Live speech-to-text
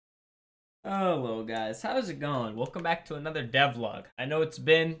Hello guys, how's it going? Welcome back to another devlog. I know it's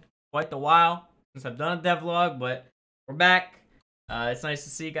been quite a while since I've done a devlog, but we're back. It's nice to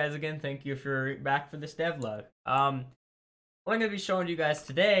see you guys again. Thank you for back for this devlog. What I'm gonna be showing you guys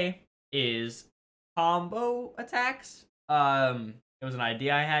today is combo attacks. It was an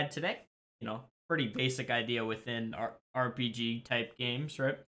idea I had today. Pretty basic idea within RPG type games,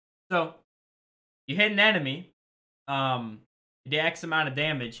 right? So you hit an enemy. The X amount of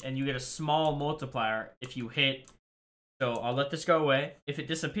damage, and you get a small multiplier if you hit. So I'll let this go away. If it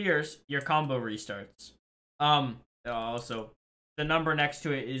disappears, your combo restarts. Also, the number next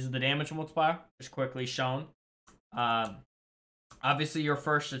to it is the damage multiplier, just quickly shown. Obviously, your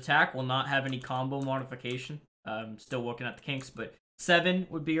first attack will not have any combo modification. Still working at the kinks, but 7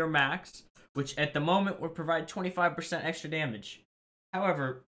 would be your max, which at the moment would provide 25% extra damage.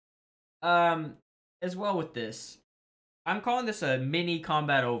 However, as well with this, I'm calling this a mini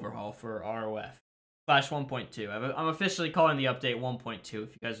combat overhaul for ROF / 1.2. I'm officially calling the update 1.2. If you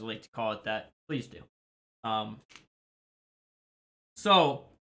guys would like to call it that, please do. So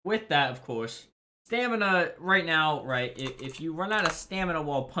with that, of course, stamina right now, right? If you run out of stamina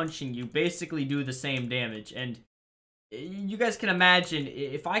while punching, you basically do the same damage. And you guys can imagine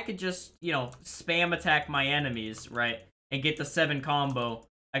if I could just, spam attack my enemies, right, and get the 7 combo.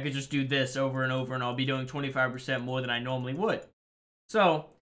 I could just do this over and over, and I'll be doing 25% more than I normally would. So,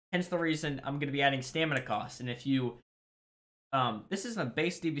 hence the reason I'm going to be adding stamina costs. And if you, this isn't a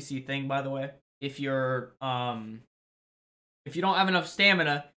base DBC thing, by the way. If you're, if you don't have enough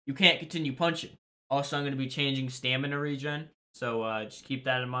stamina, you can't continue punching. Also, I'm going to be changing stamina regen, so just keep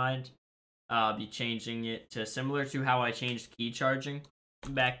that in mind. I'll be changing it to similar to how I changed key charging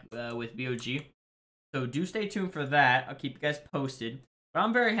back with BOG. So do stay tuned for that. I'll keep you guys posted. But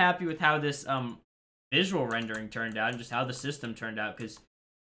I'm very happy with how this visual rendering turned out and just how the system turned out, because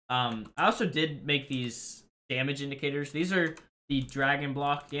I also did make these damage indicators. These are the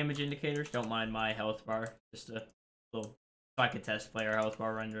DragonBlock damage indicators. Don't mind my health bar. Just a little, so I could test player health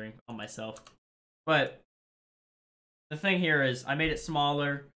bar rendering on myself. But the thing here is I made it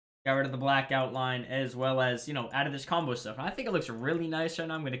smaller, got rid of the black outline, as well as, added this combo stuff. And I think it looks really nice right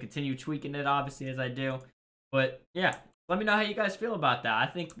now. I'm going to continue tweaking it, obviously, as I do. But, yeah. Let me know how you guys feel about that. I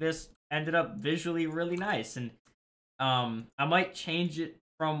think this ended up visually really nice, and I might change it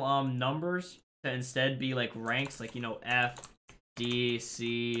from numbers to instead be like ranks, like F, D,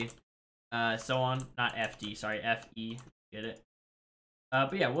 C, so on. Not F D, sorry, F E. Get it?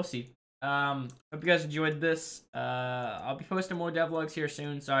 But yeah, we'll see. Hope you guys enjoyed this. I'll be posting more devlogs here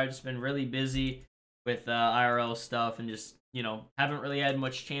soon. Sorry, I've just been really busy with IRL stuff and just haven't really had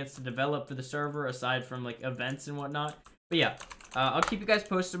much chance to develop for the server aside from like events and whatnot. But yeah, I'll keep you guys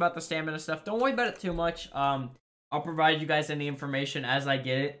posted about the stamina stuff. Don't worry about it too much. I'll provide you guys any information as I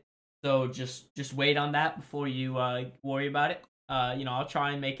get it. So just wait on that before you worry about it. I'll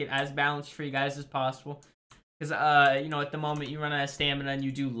try and make it as balanced for you guys as possible. Because, at the moment you run out of stamina and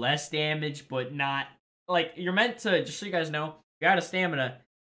you do less damage, but not, like, you're meant to, just so you guys know, you're out of stamina,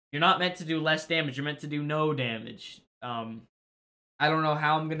 you're not meant to do less damage. You're meant to do no damage. I don't know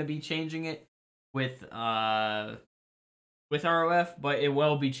how I'm going to be changing it with ROF, but it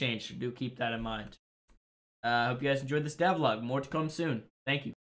will be changed. So do keep that in mind. Hope you guys enjoyed this devlog. More to come soon. Thank you.